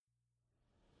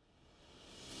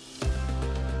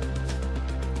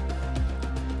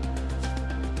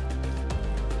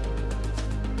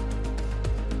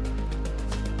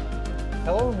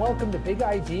Hello and welcome to Big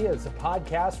Ideas, a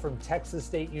podcast from Texas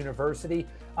State University.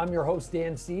 I'm your host,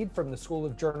 Dan Seed from the School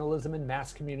of Journalism and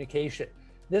Mass Communication.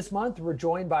 This month, we're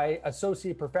joined by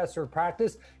Associate Professor of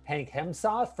Practice, Hank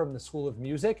Hemsoth from the School of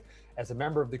Music. As a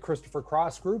member of the Christopher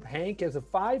Cross Group, Hank is a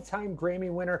 5-time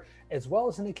Grammy winner as well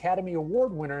as an Academy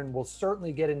Award winner, and we'll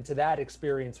certainly get into that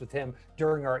experience with him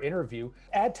during our interview.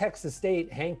 At Texas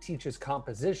State, Hank teaches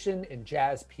composition and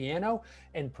jazz piano,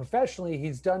 and professionally,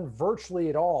 he's done virtually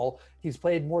it all. He's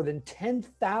played more than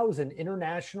 10,000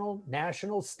 international,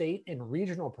 national, state, and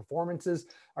regional performances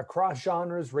across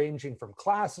genres ranging from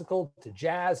classical to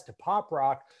jazz to pop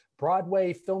rock,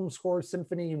 Broadway, film score,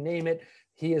 symphony, you name it.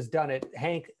 He has done it.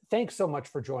 Hank, thanks so much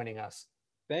for joining us.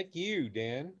 Thank you,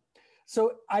 Dan.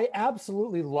 So I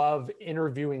absolutely love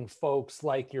interviewing folks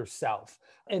like yourself.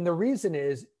 And the reason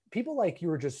is people like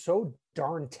you are just so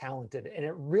darn talented. And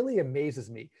it really amazes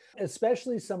me,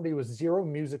 especially somebody with zero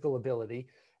musical ability.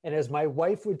 And as my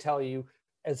wife would tell you,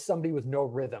 as somebody with no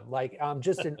rhythm, like I'm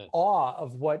just in awe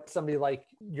of what somebody like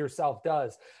yourself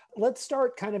does. Let's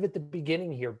start kind of at the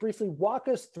beginning here. Briefly walk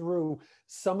us through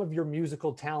some of your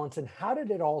musical talents and how did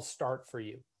it all start for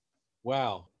you?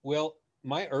 Wow. Well,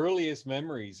 my earliest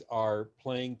memories are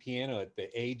playing piano at the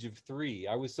age of 3.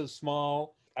 I was so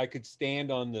small, I could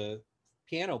stand on the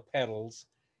piano pedals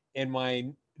and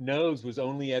my nose was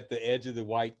only at the edge of the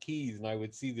white keys. And I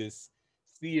would see this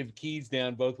sea of keys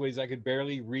down both ways. I could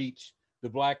barely reach the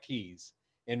black keys.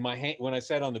 And when I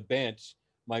sat on the bench,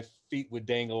 my feet would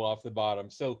dangle off the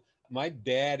bottom. So my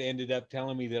dad ended up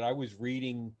telling me that I was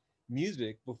reading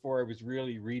music before I was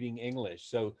really reading English.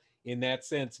 So in that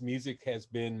sense, music has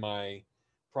been my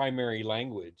primary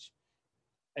language.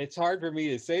 It's hard for me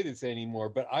to say this anymore,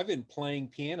 but I've been playing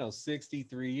piano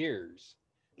 63 years.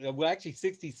 Well, actually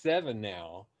 67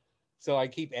 now. So I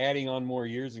keep adding on more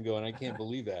years and going, I can't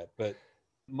believe that. But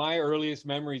my earliest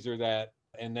memories are that,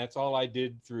 and that's all I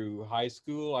did through high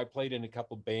school. I played in a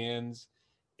couple bands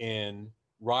and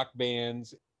rock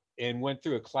bands and went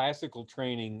through a classical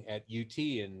training at UT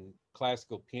in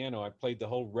classical piano. I played the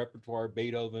whole repertoire,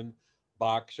 Beethoven,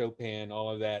 Bach, Chopin, all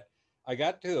of that. I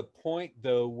got to a point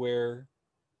though where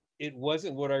it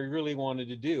wasn't what I really wanted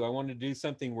to do. I wanted to do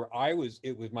something where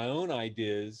it was my own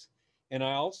ideas. And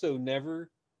I also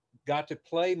never got to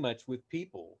play much with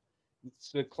people.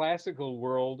 It's the classical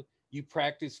world, you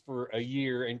practice for a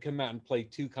year and come out and play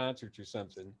 2 concerts or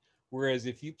something. Whereas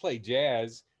if you play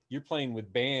jazz, you're playing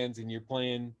with bands and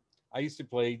I used to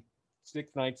play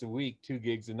 6 nights a week, 2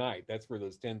 gigs a night. That's where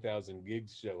those 10,000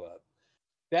 gigs show up.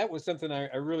 That was something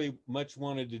I really much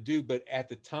wanted to do. But at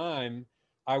the time,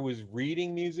 I was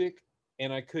reading music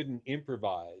and I couldn't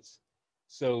improvise.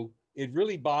 So it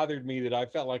really bothered me that I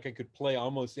felt like I could play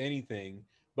almost anything.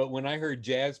 But when I heard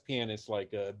jazz pianists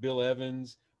like Bill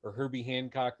Evans or Herbie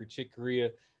Hancock or Chick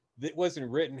Corea, that wasn't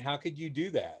written. How could you do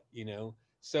that?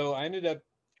 So I ended up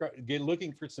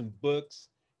looking for some books.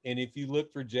 And if you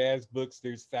look for jazz books,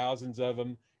 there's thousands of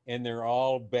them and they're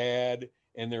all bad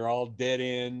and they're all dead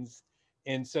ends.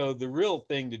 And so the real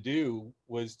thing to do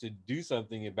was to do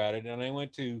something about it. And I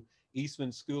went to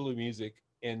Eastman School of Music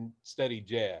and studied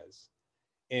jazz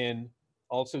and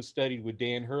also studied with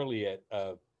Dan Hurley at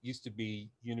used to be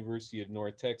University of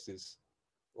North Texas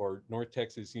or North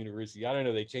Texas University. I don't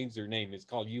know, they changed their name. It's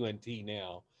called UNT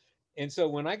now. And so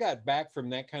when I got back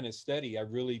from that kind of study, I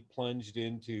really plunged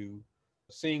into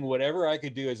seeing whatever I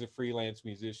could do as a freelance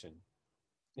musician.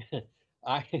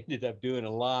 I ended up doing a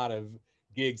lot of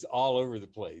gigs all over the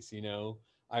place.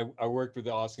 I worked with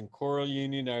the Austin Choral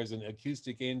Union. I was an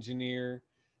acoustic engineer.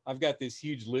 I've got this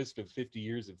huge list of 50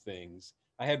 years of things.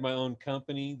 I had my own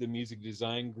company, the Music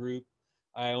Design Group.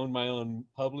 I owned my own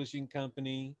publishing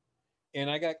company. And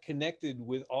I got connected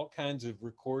with all kinds of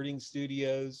recording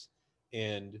studios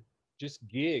and just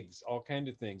gigs, all kinds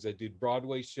of things. I did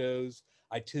Broadway shows.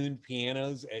 I tuned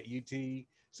pianos at UT.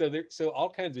 So all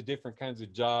kinds of different kinds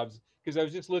of jobs, because I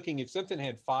was just looking, if something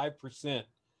had 5%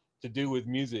 to do with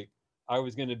music, I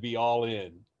was going to be all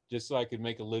in just so I could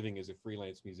make a living as a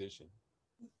freelance musician.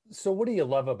 So what do you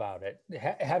love about it?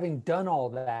 Having done all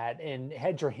that and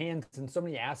had your hands in so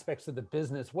many aspects of the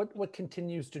business, what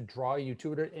continues to draw you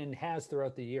to it and has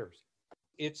throughout the years?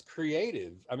 It's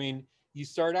creative. I mean, you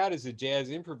start out as a jazz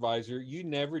improviser, you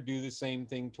never do the same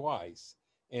thing twice.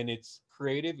 And it's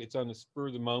creative, it's on the spur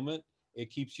of the moment. It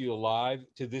keeps you alive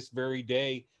to this very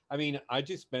day. I mean, I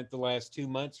just spent the last 2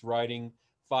 months writing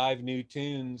 5 new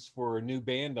tunes for a new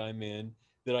band I'm in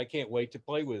that I can't wait to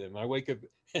play with them. I wake up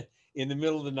in the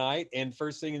middle of the night and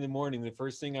first thing in the morning, the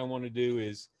first thing I want to do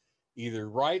is either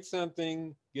write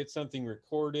something, get something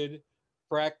recorded,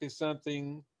 practice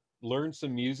something, learn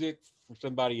some music for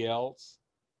somebody else.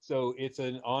 So it's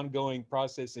an ongoing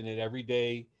process in it every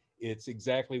day. It's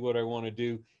exactly what I want to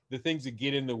do. The things that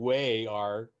get in the way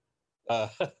are, uh,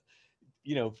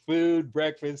 food,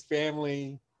 breakfast,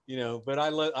 family, but I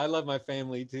love my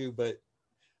family too,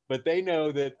 but they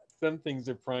know that some things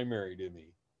are primary to me.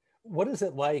 What is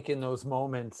it like in those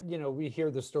moments? We hear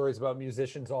the stories about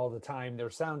musicians all the time. They're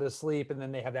sound asleep and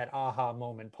then they have that aha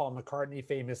moment. Paul McCartney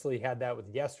famously had that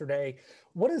with Yesterday.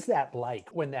 What is that like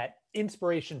when that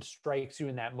inspiration strikes you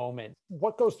in that moment?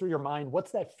 What goes through your mind?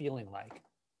 What's that feeling like?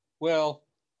 Well,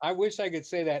 I wish I could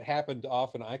say that happened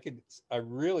often. I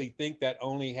really think that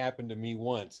only happened to me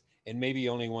once, and maybe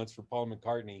only once for Paul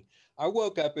McCartney. I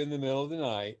woke up in the middle of the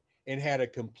night and had a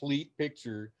complete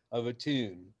picture of a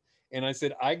tune. And I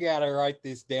said, I got to write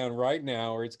this down right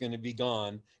now or it's going to be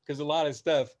gone. Because a lot of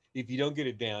stuff, if you don't get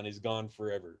it down, is gone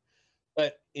forever.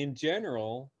 But in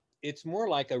general, it's more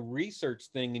like a research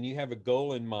thing, and you have a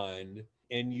goal in mind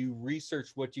and you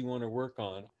research what you want to work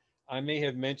on. I may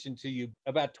have mentioned to you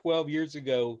about 12 years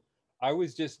ago, I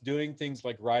was just doing things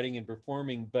like writing and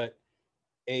performing, but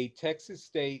a Texas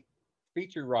State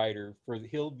feature writer for the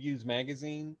Hillviews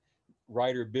magazine,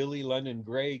 writer Billy London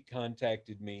Gray,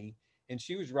 contacted me, and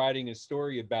she was writing a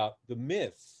story about the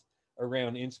myths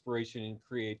around inspiration and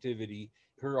creativity.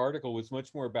 Her article was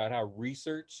much more about how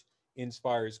research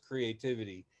inspires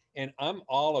creativity. And I'm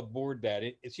all aboard that.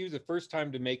 She was the first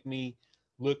time to make me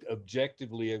look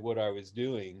objectively at what I was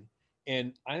doing.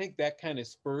 And I think that kind of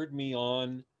spurred me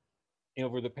on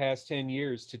over the past 10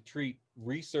 years to treat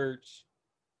research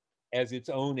as its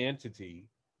own entity,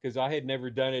 because I had never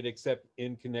done it except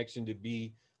in connection to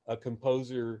be a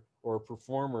composer or a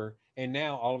performer. And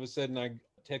now all of a sudden,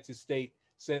 Texas State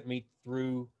sent me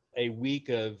through a week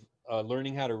of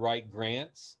learning how to write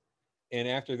grants. And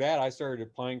after that, I started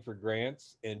applying for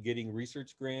grants and getting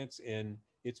research grants. And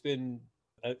it's been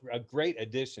a great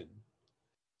addition.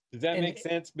 Does that And make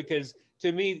sense? Because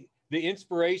to me, the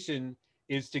inspiration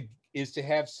is to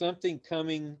have something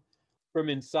coming from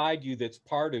inside you that's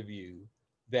part of you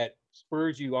that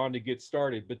spurs you on to get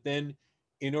started. But then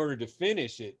in order to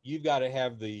finish it, you've got to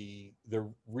have the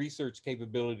research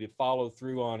capability to follow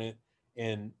through on it.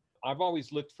 And I've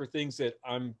always looked for things that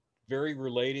I'm very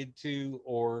related to,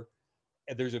 or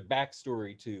there's a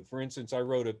backstory to. For instance, I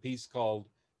wrote a piece called,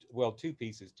 well, two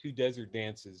pieces, Two Desert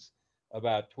Dances,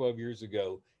 about 12 years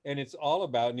ago. And it's all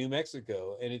about New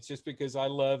Mexico. And it's just because I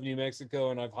love New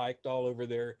Mexico and I've hiked all over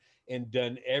there and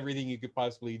done everything you could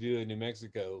possibly do in New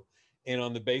Mexico. And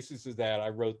on the basis of that, I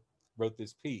wrote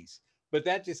this piece. But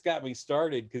that just got me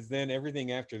started, because then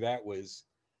everything after that was,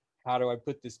 how do I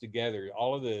put this together?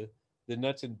 All of the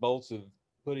nuts and bolts of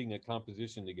putting a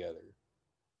composition together.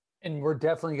 And we're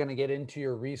definitely going to get into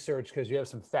your research because you have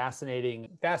some fascinating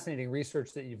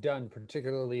research that you've done,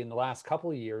 particularly in the last couple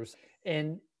of years.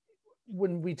 And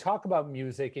when we talk about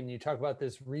music and you talk about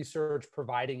this research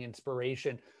providing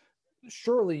inspiration,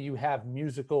 surely you have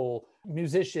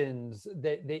musicians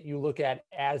that you look at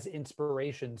as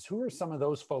inspirations. Who are some of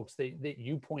those folks that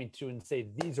you point to and say,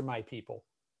 these are my people?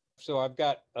 So I've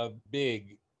got a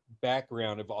big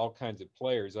background of all kinds of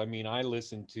players. I mean, I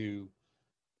listen to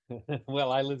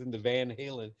well, I listen to Van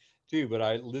Halen too, but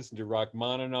I listen to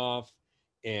Rachmaninoff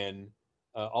and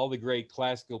all the great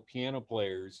classical piano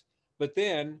players. But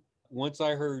then once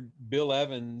I heard Bill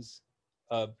Evans,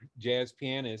 jazz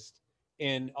pianist,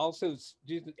 and also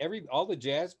all the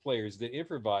jazz players that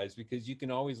improvise, because you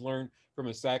can always learn from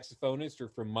a saxophonist or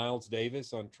from Miles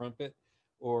Davis on trumpet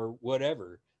or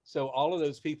whatever. So all of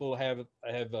those people have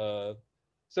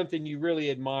something you really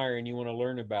admire and you want to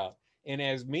learn about. And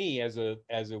as me, as a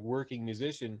working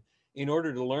musician, in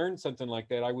order to learn something like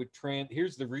that, I would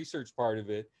here's the research part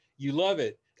of it. You love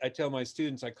it. I tell my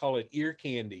students, I call it ear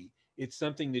candy. It's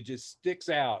something that just sticks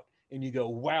out and you go,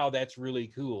 wow, that's really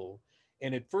cool.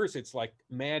 And at first it's like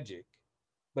magic.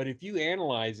 But if you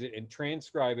analyze it and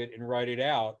transcribe it and write it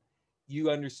out,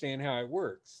 you understand how it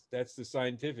works. That's the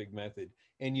scientific method.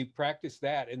 And you practice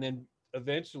that. And then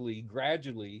eventually,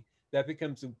 gradually, that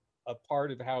becomes a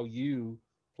part of how you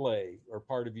play or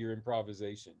part of your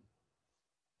improvisation.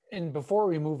 And before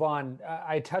we move on,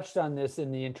 I touched on this in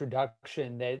the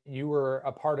introduction that you were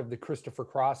a part of the Christopher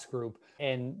Cross group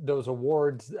and those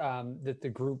awards that the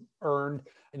group earned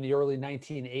in the early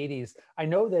 1980s. I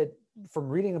know that from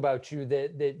reading about you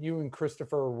that you and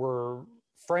Christopher were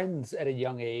friends at a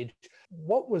young age.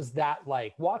 What was that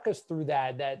like? Walk us through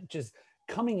that just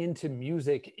coming into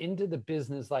music, into the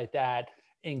business like that,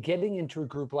 and getting into a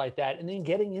group like that, and then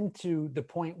getting into the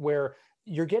point where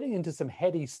you're getting into some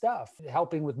heady stuff,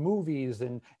 helping with movies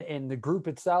and the group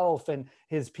itself and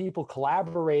his people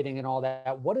collaborating and all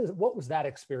that. What was that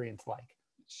experience like?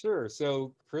 Sure.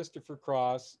 So Christopher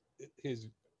Cross, his,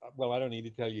 well, I don't need to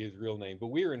tell you his real name, but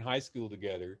we were in high school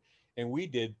together and we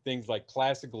did things like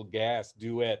classical gas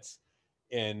duets.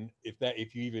 And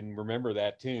if you even remember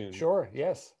that tune, Sure.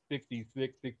 Yes.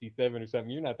 66, 67 or something,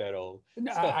 you're not that old.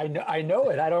 No, So, I know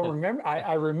it. I don't remember.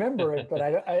 I remember it,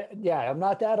 but yeah, I'm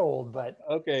not that old, but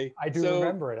okay. I do So,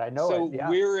 remember it. I know so it. Yeah.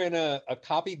 we're in a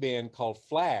copy band called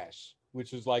Flash,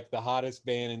 which was like the hottest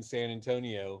band in San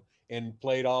Antonio and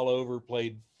played all over,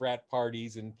 played frat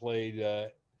parties and played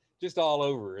just all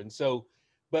over. And so,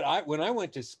 but when I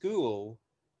went to school,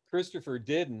 Christopher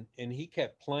didn't, and he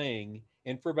kept playing.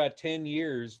 And for about 10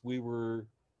 years, we were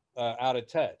out of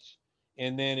touch.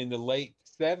 And then in the late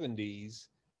 70s,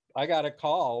 I got a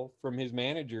call from his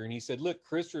manager and he said, "Look,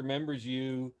 Chris remembers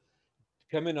you,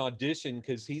 come and audition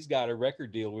because he's got a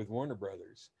record deal with Warner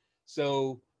Brothers."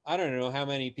 So I don't know how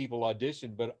many people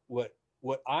auditioned, but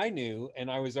what I knew,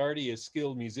 and I was already a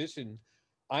skilled musician,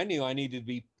 I knew I needed to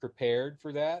be prepared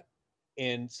for that.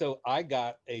 And so I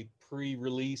got a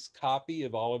pre-release copy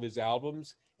of all of his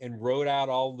albums and wrote out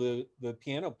all the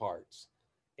piano parts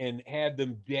and had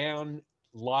them down,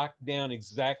 locked down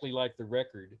exactly like the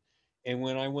record. And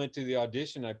when I went to the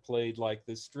audition, I played like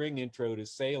the string intro to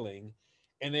Sailing,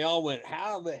 and they all went,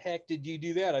 "How the heck did you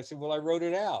do that?" I said, "Well, I wrote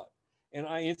it out." And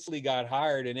I instantly got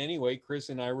hired. And anyway, Chris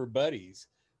and I were buddies.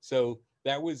 So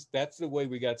that's the way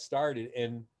we got started.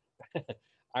 And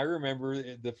I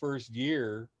remember the first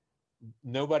year,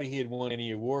 nobody had won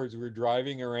any awards. We were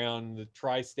driving around the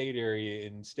tri-state area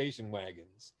in station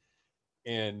wagons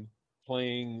and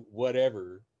playing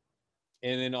whatever.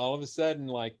 And then all of a sudden,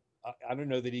 like, I don't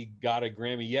know that he got a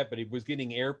Grammy yet, but he was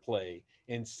getting airplay,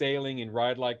 and Sailing and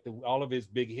Ride Like the, all of his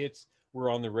big hits were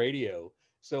on the radio.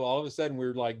 So all of a sudden we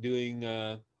were like doing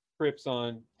trips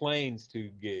on planes to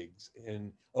gigs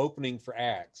and opening for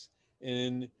acts.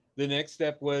 And the next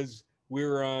step was we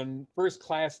were on first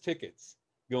class tickets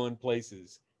going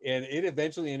places. And it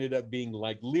eventually ended up being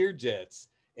like Learjets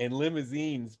and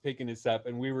limousines picking us up.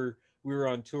 And we were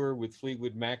on tour with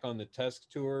Fleetwood Mac on the Tusk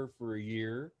tour for a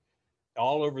year,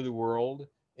 all over the world.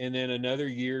 And then another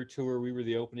year tour, we were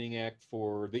the opening act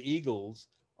for the Eagles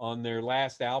on their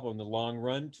last album, the Long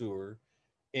Run tour.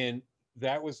 And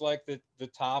that was like the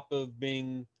top of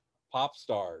being pop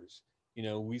stars. You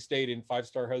know, we stayed in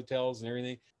five-star hotels and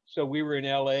everything. So we were in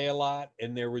LA a lot,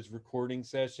 and there was recording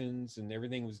sessions and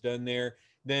everything was done there.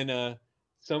 Then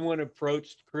someone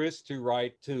approached Chris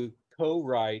to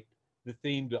co-write the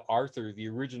theme to Arthur, the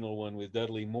original one with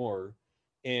Dudley Moore,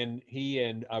 and he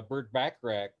and Burt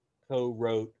Bacharach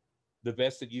co-wrote "The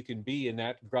Best That You Can Be," and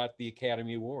that got the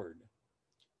Academy Award.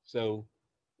 So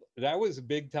that was a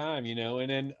big time, you know. And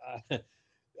then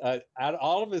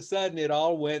all of a sudden, it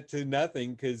all went to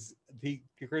nothing because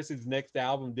Chris's next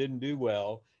album didn't do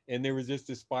well, and there was just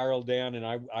a spiral down, and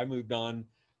I moved on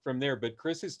from there. But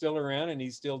Chris is still around, and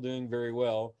he's still doing very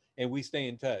well, and we stay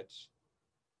in touch.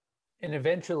 And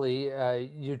eventually,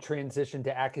 you transitioned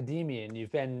to academia, and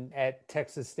you've been at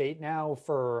Texas State now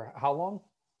for how long?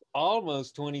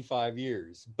 Almost 25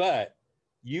 years. But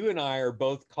you and I are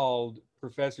both called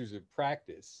professors of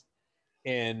practice,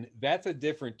 and that's a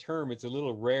different term. It's a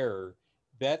little rarer.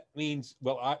 That means,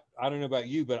 well, I don't know about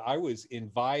you, but I was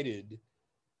invited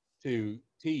to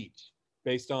teach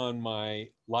based on my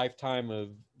lifetime of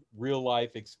real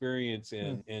life experience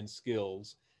Hmm. and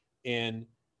skills. And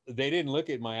they didn't look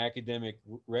at my academic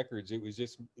records. It was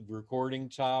just recording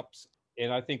chops.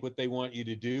 And I think what they want you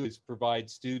to do is provide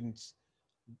students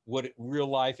what real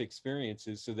life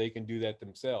experiences so they can do that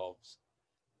themselves.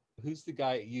 Who's the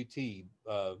guy at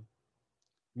UT?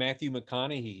 Matthew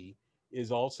McConaughey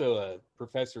is also a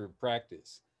professor of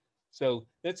practice. So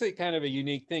that's a kind of a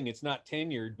unique thing. It's not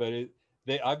tenured,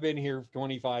 but I've been here for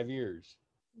 25 years.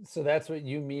 So that's what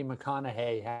you, me,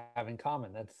 McConaughey have in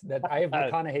common. That's that I have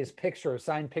McConaughey's picture, a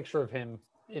signed picture of him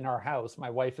in our house. My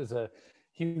wife is a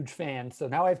huge fan, so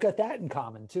now I've got that in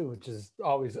common too, which is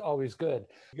always good.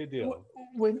 Good deal.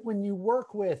 When you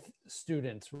work with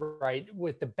students, right,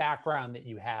 with the background that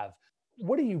you have,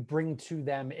 what do you bring to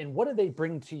them, and what do they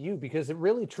bring to you? Because it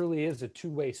really truly is a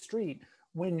two-way street.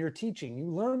 When you're teaching, you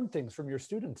learn things from your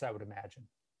students, I would imagine.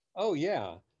 Oh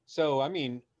yeah. So I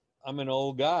mean, I'm an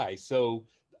old guy, so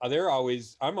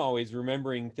I'm always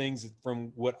remembering things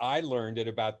from what I learned at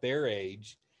about their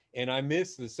age, and I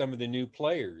miss some of the new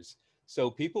players. So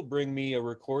people bring me a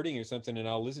recording or something, and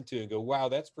I'll listen to it and go, "Wow,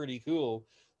 that's pretty cool.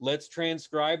 Let's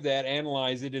transcribe that,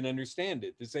 analyze it, and understand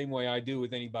it the same way I do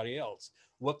with anybody else.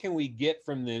 What can we get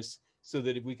from this so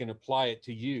that if we can apply it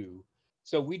to you?"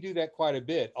 So we do that quite a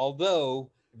bit.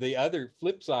 Although the other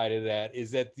flip side of that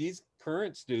is that these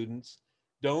current students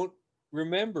don't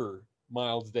remember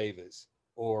Miles Davis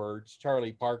or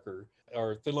Charlie Parker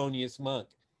or Thelonious Monk.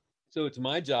 So it's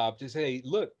my job to say,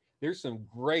 look, there's some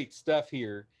great stuff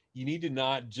here. You need to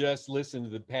not just listen to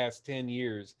the past 10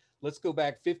 years. Let's go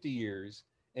back 50 years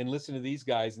and listen to these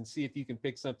guys and see if you can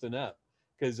pick something up.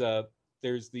 Because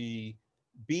there's the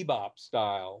bebop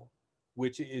style,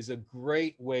 which is a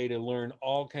great way to learn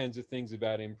all kinds of things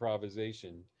about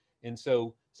improvisation. And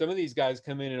so some of these guys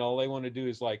come in and all they want to do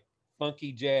is like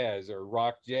funky jazz or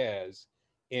rock jazz.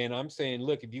 And I'm saying,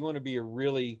 look, if you want to be a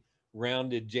really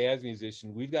rounded jazz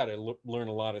musician, we've got to learn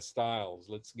a lot of styles.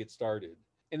 Let's get started.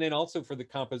 And then also for the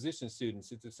composition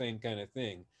students, it's the same kind of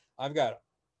thing. I've got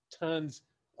tons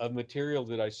of material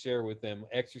that I share with them,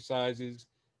 exercises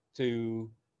to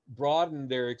broaden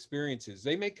their experiences.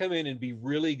 They may come in and be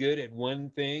really good at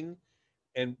one thing.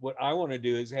 And what I want to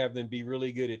do is have them be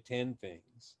really good at 10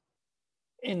 things.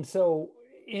 And so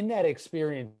in that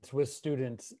experience with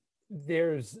students,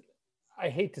 there's, I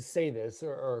hate to say this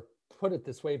or put it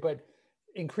this way, but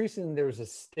increasingly there's a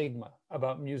stigma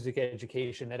about music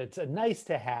education, that it's a nice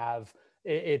to have,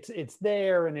 it's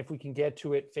there, and if we can get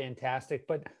to it, fantastic.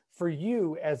 But for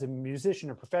you as a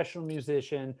musician, a professional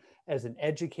musician, as an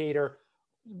educator,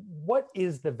 what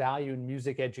is the value in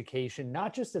music education,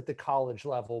 not just at the college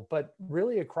level, but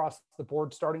really across the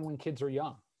board, starting when kids are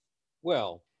young?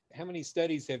 Well, how many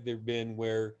studies have there been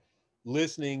where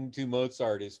listening to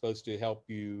Mozart is supposed to help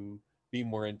you be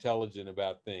more intelligent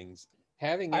about things?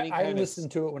 Having any I kind listen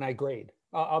of to it when I grade.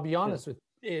 I'll be honest with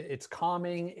you, it's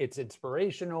calming, it's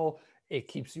inspirational, it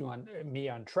keeps you on me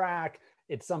on track.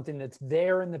 It's something that's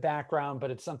there in the background,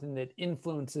 but it's something that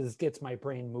influences, gets my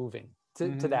brain moving to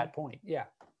that point. Yeah.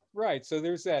 Right. So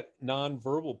there's that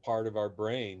nonverbal part of our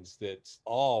brains that's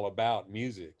all about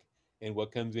music and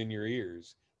what comes in your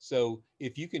ears. So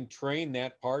if you can train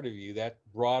that part of you, that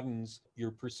broadens your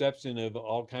perception of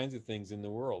all kinds of things in the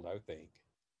world, I think.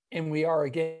 And we are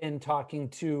again talking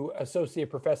to Associate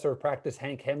Professor of Practice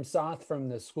Hank Hemsoth from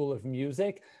the School of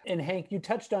Music. And Hank, you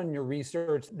touched on your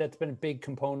research. That's been a big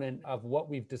component of what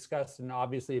we've discussed, and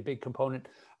obviously a big component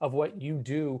of what you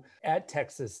do at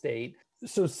Texas State.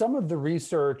 So some of the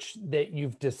research that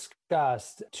you've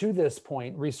discussed to this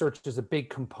point, research is a big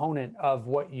component of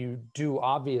what you do,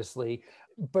 obviously.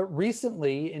 But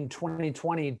recently in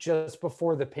 2020, just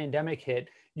before the pandemic hit,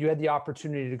 you had the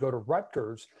opportunity to go to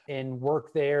Rutgers and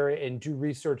work there and do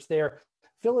research there.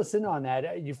 Fill us in on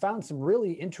that. You found some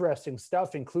really interesting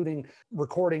stuff, including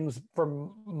recordings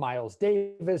from Miles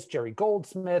Davis, Jerry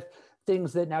Goldsmith,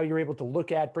 things that now you're able to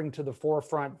look at, bring to the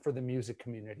forefront for the music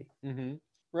community. Mm-hmm.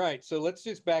 Right. So let's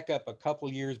just back up a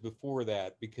couple years before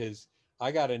that, because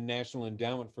I got a National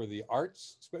Endowment for the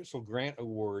Arts Special Grant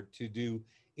Award to do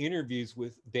interviews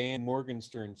with Dan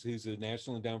Morgenstern, who's a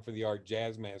National Endowment for the Art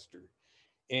jazz master.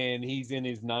 And he's in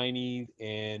his 90s,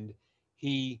 and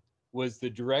he was the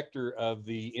director of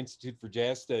the Institute for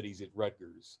Jazz Studies at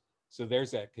Rutgers. So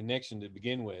there's that connection to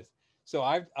begin with. So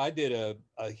I did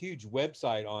a huge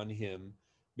website on him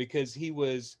because he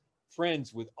was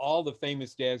friends with all the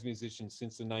famous jazz musicians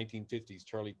since the 1950s,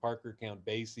 Charlie Parker, Count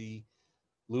Basie,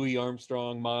 Louis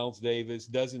Armstrong, Miles Davis,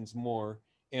 dozens more.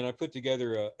 And I put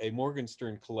together a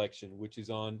Morgenstern collection, which is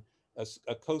on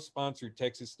a co-sponsored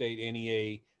Texas State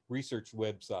NEA research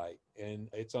website, and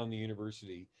it's on the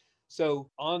university. So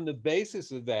on the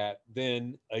basis of that,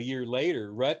 then a year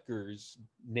later, Rutgers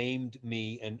named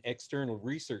me an external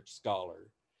research scholar.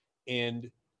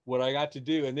 And what I got to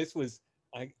do, and this was,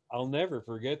 I'll never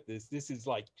forget this, this is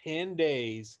like 10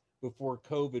 days before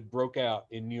COVID broke out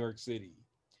in New York City.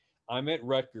 I'm at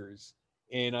Rutgers,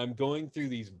 and I'm going through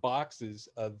these boxes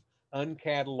of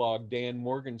uncatalogued Dan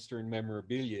Morgenstern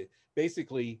memorabilia.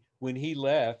 Basically, when he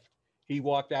left, he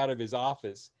walked out of his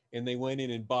office and they went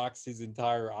in and boxed his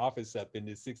entire office up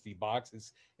into 60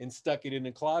 boxes and stuck it in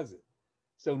a closet.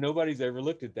 So nobody's ever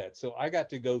looked at that. So I got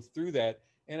to go through that,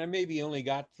 and I maybe only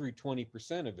got through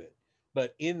 20% of it.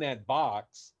 But in that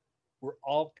box were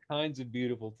all kinds of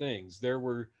beautiful things. There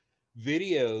were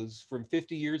videos from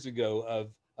 50 years ago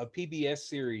of a PBS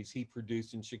series he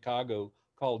produced in Chicago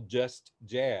called Just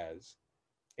Jazz.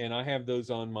 And I have those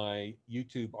on my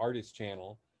YouTube artist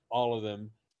channel, all of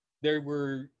them. There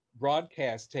were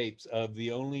broadcast tapes of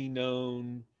the only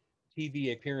known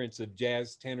TV appearance of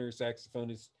jazz tenor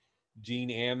saxophonist Gene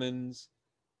Ammons.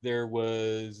 There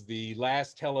was the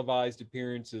last televised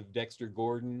appearance of Dexter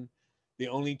Gordon, the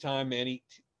only time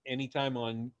any time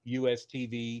on US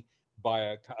TV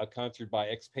by a concert by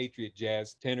expatriate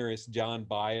jazz tenorist John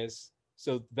Bias.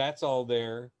 So that's all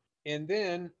there. And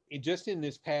then just in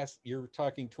this past, you're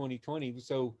talking 2020,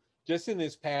 so just in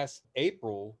this past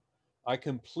April, I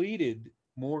completed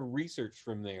more research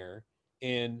from there.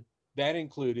 And that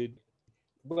included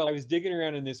Well, I was digging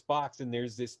around in this box and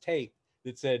there's this tape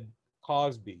that said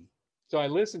Cosby. So I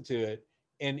listened to it,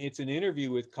 and it's an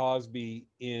interview with Cosby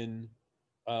in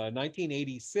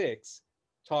 1986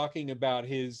 talking about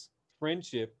his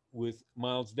friendship with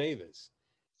Miles Davis.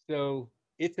 So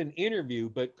it's an interview,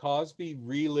 but Cosby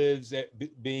relives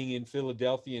being in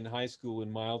Philadelphia in high school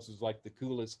when Miles was like the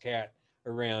coolest cat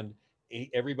around.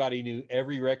 Everybody knew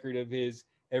every record of his,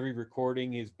 every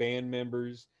recording, his band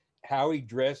members, how he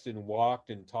dressed and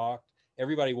walked and talked.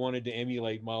 Everybody wanted to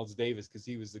emulate Miles Davis because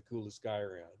he was the coolest guy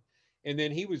around. And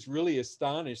then he was really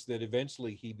astonished that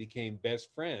eventually he became best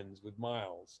friends with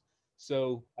Miles.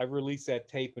 So I've released that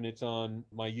tape and it's on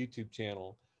my YouTube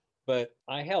channel. But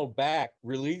I held back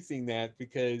releasing that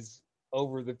because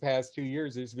over the past 2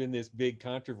 years, there's been this big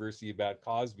controversy about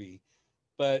Cosby.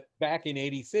 But back in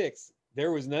 86,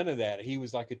 there was none of that. He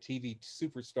was like a TV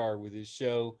superstar with his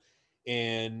show.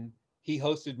 And he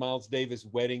hosted Miles Davis'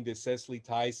 wedding to Cecily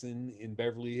Tyson in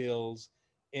Beverly Hills.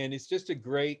 And it's just a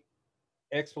great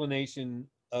explanation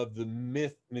of the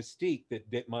mystique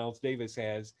that Miles Davis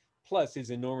has, plus his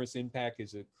enormous impact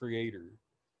as a creator.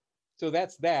 So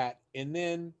that's that. And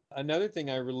then another thing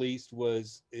I released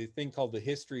was a thing called The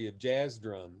History of Jazz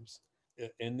Drums.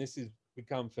 And this has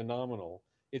become phenomenal.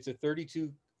 It's a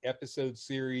 32 episode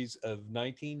series of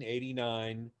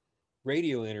 1989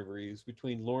 radio interviews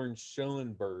between Lawrence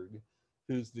Schoenberg,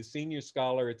 who's the senior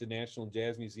scholar at the National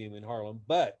Jazz Museum in Harlem,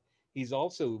 but he's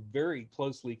also very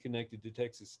closely connected to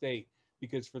Texas State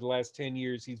because for the last 10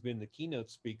 years, he's been the keynote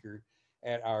speaker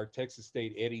at our Texas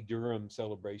State Eddie Durham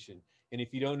celebration. And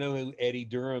if you don't know who Eddie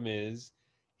Durham is,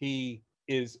 he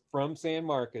is from San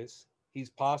Marcos. He's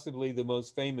possibly the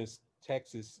most famous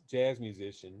Texas jazz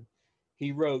musician.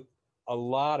 He wrote a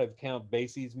lot of Count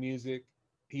Basie's music.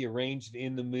 He arranged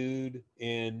In the Mood,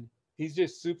 and he's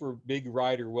just super big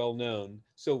writer, well known.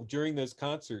 So during those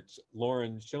concerts,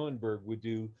 Lauren Schoenberg would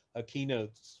do a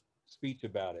keynote speech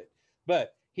about it.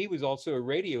 But he was also a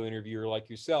radio interviewer like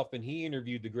yourself, and he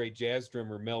interviewed the great jazz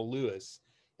drummer Mel Lewis.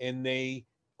 And they,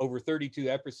 over 32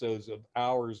 episodes of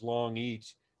hours long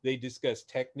each, they discussed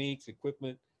techniques,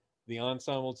 equipment, the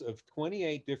ensembles of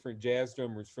 28 different jazz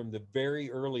drummers from the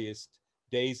very earliest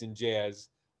days in jazz.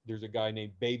 There's a guy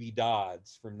named Baby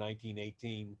Dodds from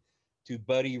 1918 to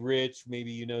Buddy Rich,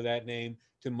 maybe you know that name,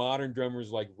 to modern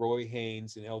drummers like Roy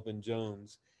Haynes and Elvin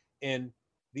Jones. And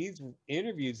these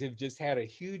interviews have just had a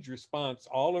huge response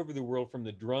all over the world from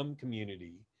the drum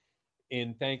community.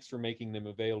 And thanks for making them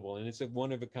available. And it's a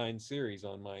one of a kind series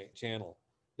on my channel.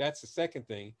 That's the second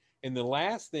thing. And the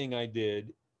last thing I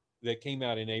did that came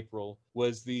out in April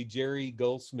was the Jerry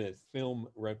Goldsmith film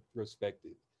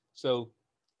retrospective. So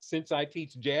since I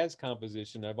teach jazz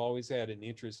composition, I've always had an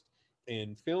interest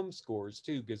in film scores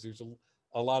too, because there's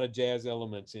a lot of jazz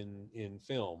elements in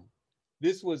film.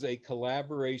 This was a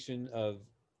collaboration of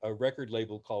a record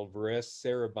label called Varese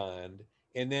Sarabande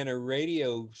and then a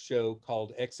radio show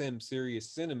called XM Sirius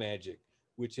Cinemagic,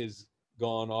 which has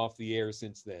gone off the air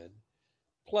since then.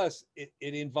 Plus, it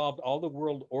involved all the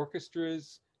world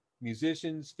orchestras,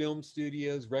 musicians, film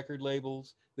studios, record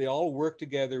labels. They all worked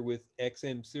together with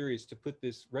XM Sirius to put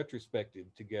this retrospective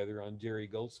together on Jerry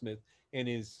Goldsmith and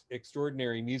his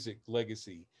extraordinary music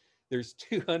legacy. There's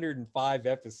 205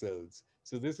 episodes,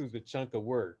 so this was a chunk of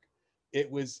work.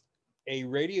 It was a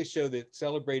radio show that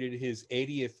celebrated his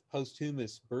 80th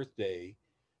posthumous birthday,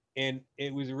 and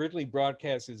it was originally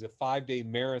broadcast as a 5-day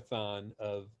marathon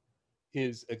of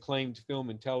his acclaimed film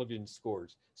and television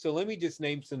scores. So let me just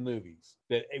name some movies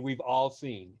that we've all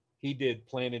seen. He did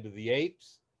Planet of the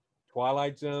Apes,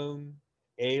 Twilight Zone,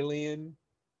 Alien,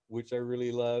 which I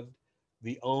really loved,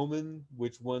 The Omen,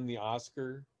 which won the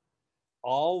Oscar,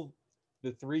 all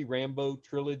the three Rambo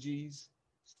trilogies,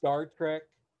 Star Trek,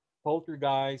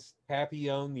 Poltergeist,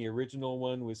 Papillon, the original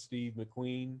one with Steve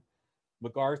McQueen,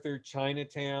 MacArthur,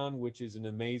 Chinatown, which is an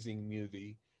amazing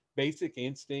movie, Basic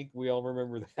Instinct, we all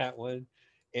remember that one,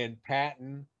 and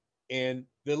Patton. And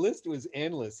the list was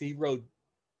endless. He wrote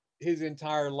his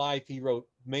entire life. He wrote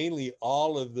mainly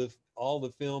all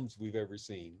the films we've ever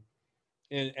seen.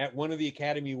 And at one of the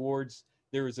Academy Awards,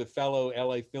 there was a fellow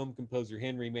LA film composer,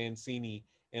 Henry Mancini,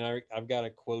 and I've got a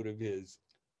quote of his.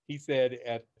 He said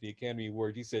at the Academy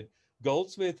Award, he said,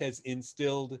 Goldsmith has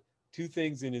instilled two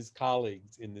things in his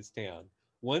colleagues in this town.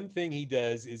 One thing he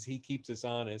does is he keeps us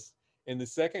honest, and the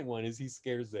second one is he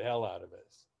scares the hell out of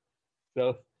us.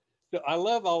 So, so I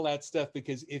love all that stuff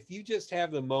because if you just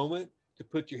have the moment to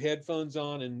put your headphones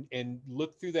on and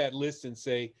look through that list and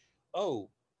say, oh,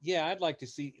 yeah, I'd like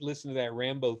to listen to that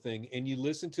Rambo thing. And you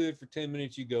listen to it for 10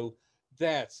 minutes, you go,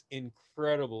 that's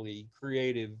incredibly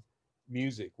creative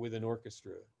music with an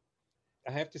orchestra.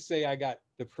 I have to say I got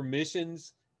the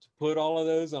permissions to put all of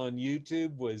those on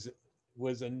YouTube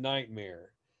was a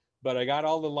nightmare. But I got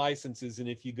all the licenses, and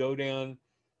if you go down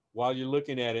while you're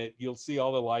looking at it, you'll see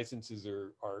all the licenses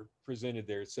are presented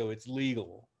there. So it's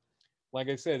legal. Like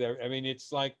I said, I mean,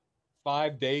 it's like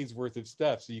 5 days worth of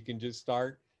stuff. So you can just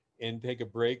start and take a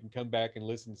break and come back and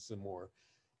listen to some more.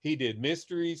 He did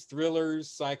mysteries, thrillers,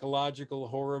 psychological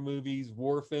horror movies,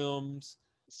 war films,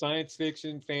 science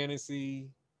fiction, fantasy,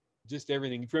 just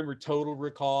everything. You remember Total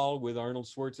Recall with Arnold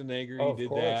Schwarzenegger? Oh, He of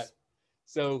did that. course.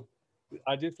 So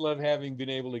I just love having been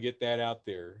able to get that out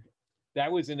there.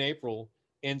 That was in April.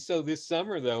 And so this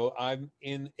summer, though, I'm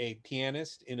in a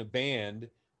pianist in a band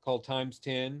called Times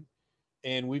 10,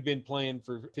 and we've been playing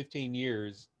for 15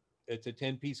 years. It's a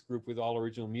 10-piece group with all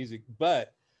original music.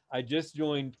 But I just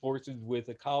joined forces with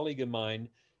a colleague of mine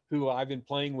who I've been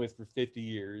playing with for 50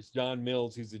 years, John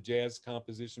Mills, who's a jazz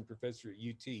composition professor at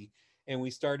UT. And we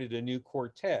started a new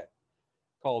quartet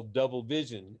called Double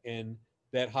Vision, and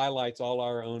that highlights all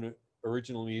our own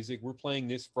original music. We're playing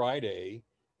this Friday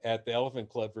at the Elephant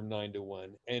Club from 9 to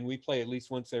 1, and we play at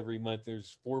least once every month.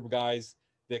 There's four guys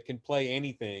that can play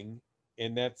anything,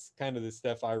 and that's kind of the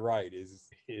stuff I write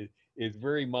is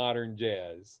very modern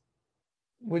jazz.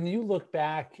 When you look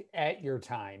back at your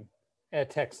time at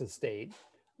Texas State,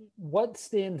 what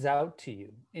stands out to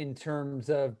you in terms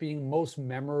of being most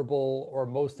memorable or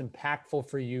most impactful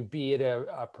for you, be it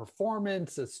a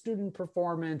performance, a student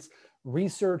performance,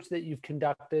 research that you've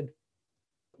conducted?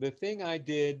 The thing I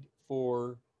did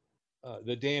for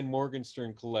the Dan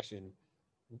Morgenstern collection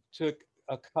took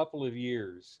a couple of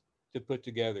years to put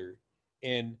together.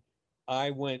 And I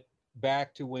went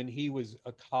back to when he was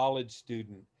a college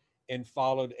student and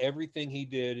followed everything he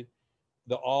did,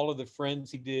 all of the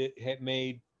friends he had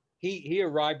made. He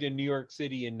arrived in New York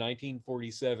City in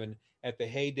 1947 at the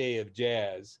heyday of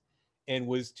jazz and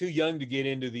was too young to get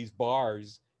into these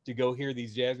bars to go hear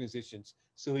these jazz musicians.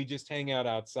 So he just hang out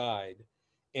outside.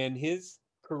 And his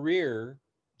career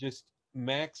just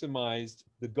maximized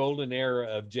the golden era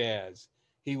of jazz.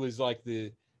 He was like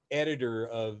the editor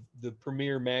of the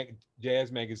premier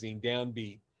jazz magazine,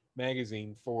 Downbeat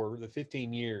magazine, for the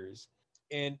 15 years.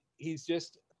 And he's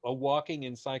just a walking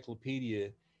encyclopedia.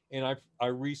 And I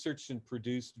researched and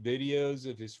produced videos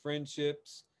of his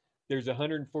friendships. There's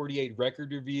 148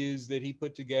 record reviews that he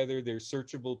put together. There's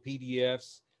searchable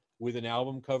PDFs with an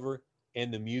album cover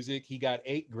and the music. He got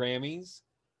 8 Grammys.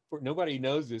 Nobody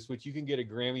knows this, but you can get a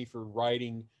Grammy for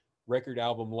writing record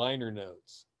album liner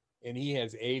notes, and he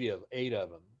has eight of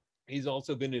them. He's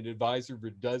also been an advisor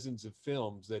for dozens of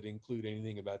films that include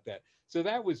anything about that. So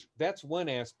that's one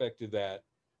aspect of that.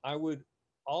 I would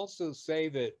also say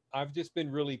that I've just been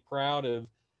really proud of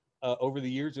over the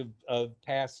years of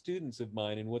past students of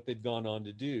mine and what they've gone on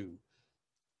to do.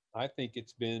 I think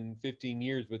it's been 15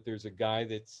 years, but there's a guy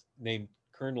that's named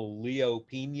Colonel Leo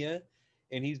Pena,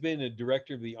 and he's been a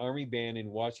director of the Army Band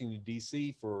in Washington,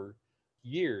 D.C. for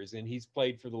years, and he's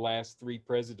played for the last 3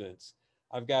 presidents.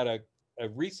 I've got a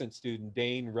recent student,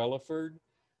 Dane Relaford,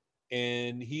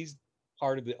 and he's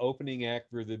part of the opening act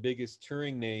for the biggest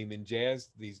touring name in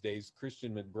jazz these days,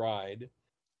 Christian McBride.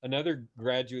 Another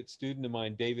graduate student of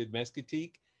mine, David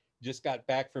Mescatique, just got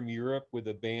back from Europe with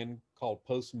a band called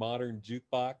Postmodern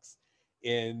Jukebox,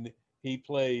 and he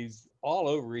plays all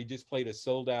over. He just played a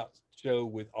sold out show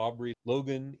with Aubrey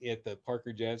Logan at the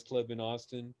Parker Jazz Club in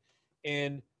Austin.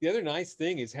 And the other nice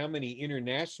thing is how many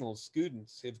international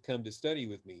students have come to study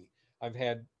with me. I've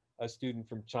had a student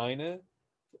from China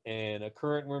and a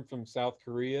current one from South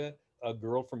Korea, a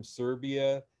girl from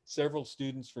Serbia, several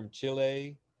students from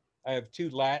Chile. I have 2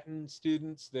 Latin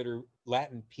students that are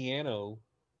Latin piano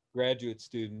graduate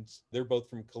students. They're both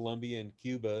from Colombia and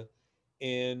Cuba.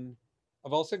 And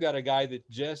I've also got a guy that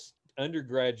just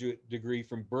undergraduate degree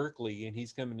from Berkeley, and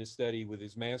he's coming to study with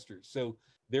his master's. So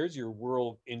there's your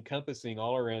world encompassing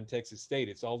all around Texas State.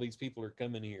 It's all these people are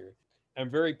coming here. I'm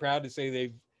very proud to say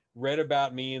they've read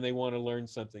about me and they want to learn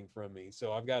something from me.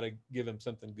 So I've got to give them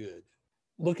something good.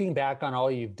 Looking back on all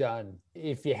you've done,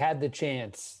 if you had the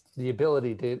chance, the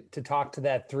ability to talk to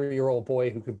that 3-year-old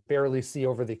boy who could barely see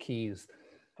over the keys,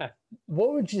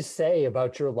 what would you say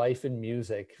about your life in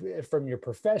music from your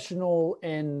professional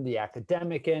and the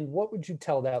academic end? What would you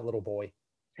tell that little boy?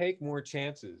 Take more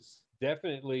chances.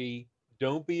 Definitely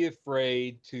don't be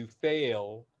afraid to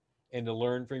fail and to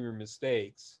learn from your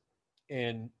mistakes,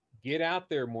 and get out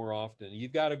there more often.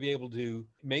 You've got to be able to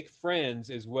make friends,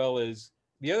 as well as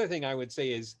the other thing I would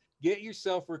say is get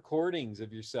yourself recordings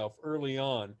of yourself early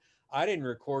on. I didn't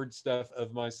record stuff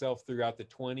of myself throughout the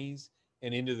 20s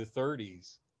and into the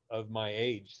 30s of my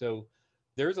age. So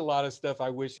there's a lot of stuff I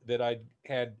wish that I'd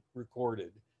had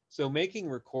recorded. So making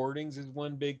recordings is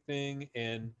one big thing,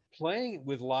 and playing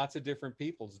with lots of different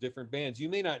people's different bands. You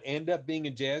may not end up being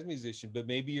a jazz musician, but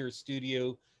maybe you're a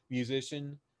studio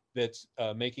musician that's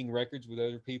making records with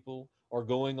other people or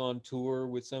going on tour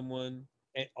with someone.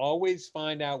 And always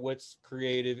find out what's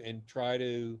creative and try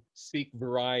to seek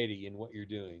variety in what you're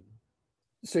doing.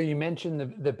 So you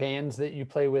mentioned the bands that you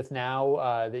play with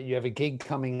now, that you have a gig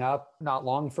coming up not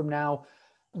long from now.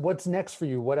 What's next for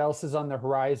you? What else is on the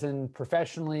horizon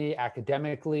professionally,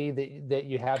 academically, that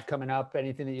you have coming up?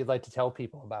 Anything that you'd like to tell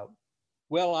people about?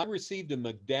 Well, I received a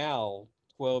MacDowell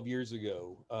 12 years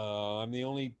ago. I'm the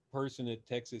only person at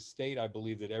Texas State, I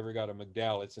believe, that ever got a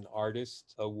MacDowell. It's an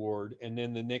artist award. And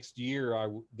then the next year,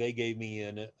 they gave me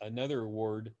another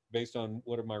award based on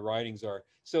what my writings are.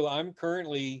 So I'm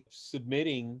currently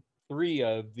submitting 3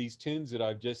 of these tunes that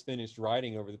I've just finished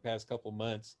writing over the past couple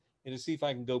months, and to see if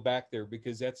I can go back there,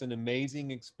 because that's an amazing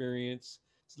experience.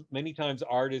 Many times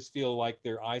artists feel like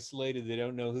they're isolated. They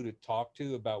don't know who to talk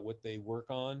to about what they work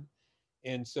on.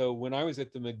 And so when I was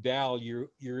at the MacDowell,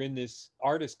 you're in this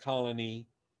artist colony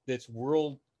that's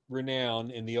world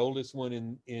renowned and the oldest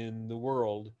one in the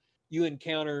world. You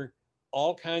encounter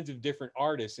all kinds of different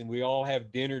artists, and we all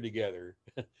have dinner together.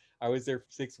 I was there for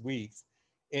 6 weeks,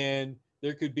 and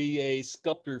there could be a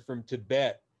sculptor from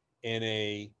Tibet and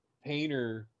a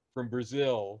painter from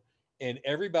Brazil, and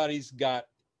everybody's got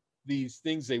these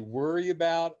things they worry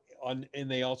about and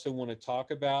they also want to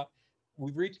talk about.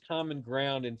 We've reached common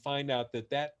ground and find out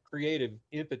that creative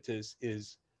impetus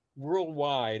is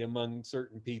worldwide among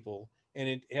certain people, and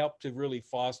it helped to really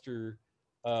foster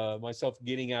myself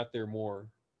getting out there more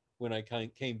when I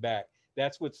came back.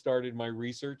 That's what started my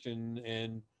research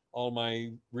and all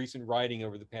my recent writing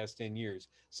over the past 10 years.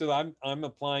 So I'm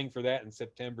applying for that in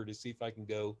September to see if I can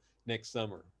go next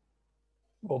summer.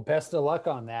 Well, best of luck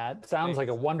on that. Sounds like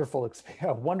a wonderful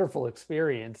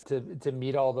experience to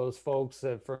meet all those folks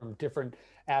from different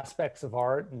aspects of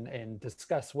art and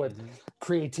discuss what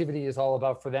creativity is all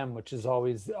about for them, which is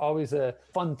always a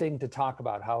fun thing to talk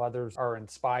about, how others are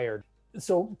inspired.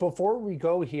 So before we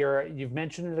go here, you've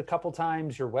mentioned it a couple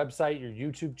times, your website, your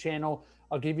YouTube channel.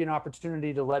 I'll give you an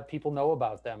opportunity to let people know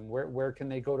about them. Where can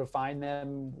they go to find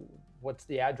them? What's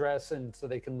the address? And so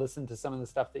they can listen to some of the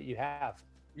stuff that you have.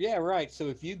 Yeah, right. So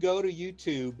if you go to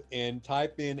YouTube and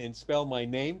type in and spell my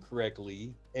name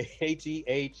correctly,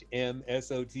 Hehmsoth,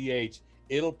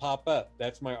 it'll pop up.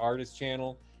 That's my artist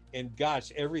channel. And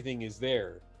gosh, everything is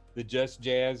there. The Just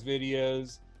Jazz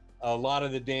videos, a lot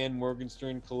of the Dan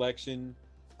Morgenstern collection,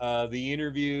 the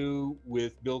interview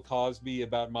with Bill Cosby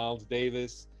about Miles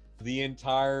Davis, the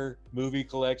entire movie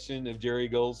collection of Jerry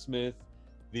Goldsmith,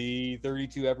 the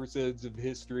 32 episodes of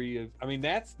history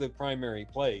that's the primary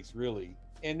place, really.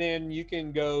 And then you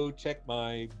can go check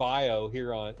my bio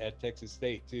here at Texas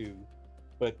State too,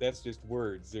 but that's just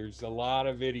words. There's a lot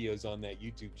of videos on that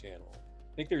YouTube channel.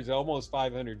 I think there's almost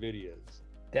 500 videos.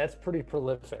 That's pretty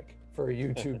prolific for a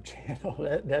YouTube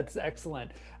channel. That's excellent.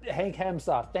 Hank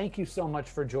Hemsoth, thank you so much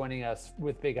for joining us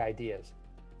with Big Ideas.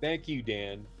 Thank you,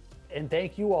 Dan. And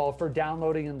thank you all for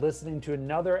downloading and listening to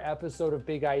another episode of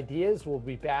Big Ideas. We'll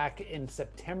be back in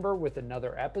September with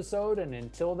another episode. And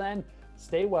until then,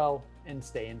 stay well and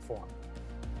stay informed.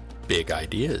 Big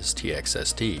Ideas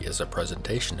TXST is a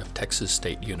presentation of Texas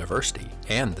State University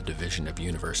and the Division of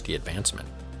University Advancement.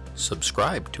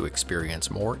 Subscribe to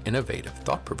experience more innovative,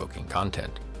 thought-provoking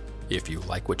content. If you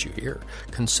like what you hear,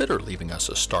 consider leaving us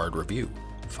a starred review,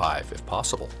 5 if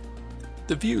possible.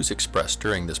 The views expressed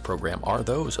during this program are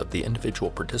those of the individual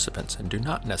participants and do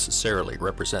not necessarily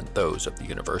represent those of the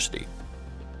university.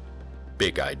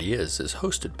 Big Ideas is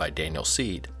hosted by Daniel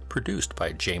Seed, produced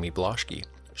by Jamie Bloschke.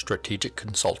 Strategic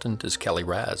consultant is Kelly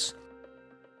Raz.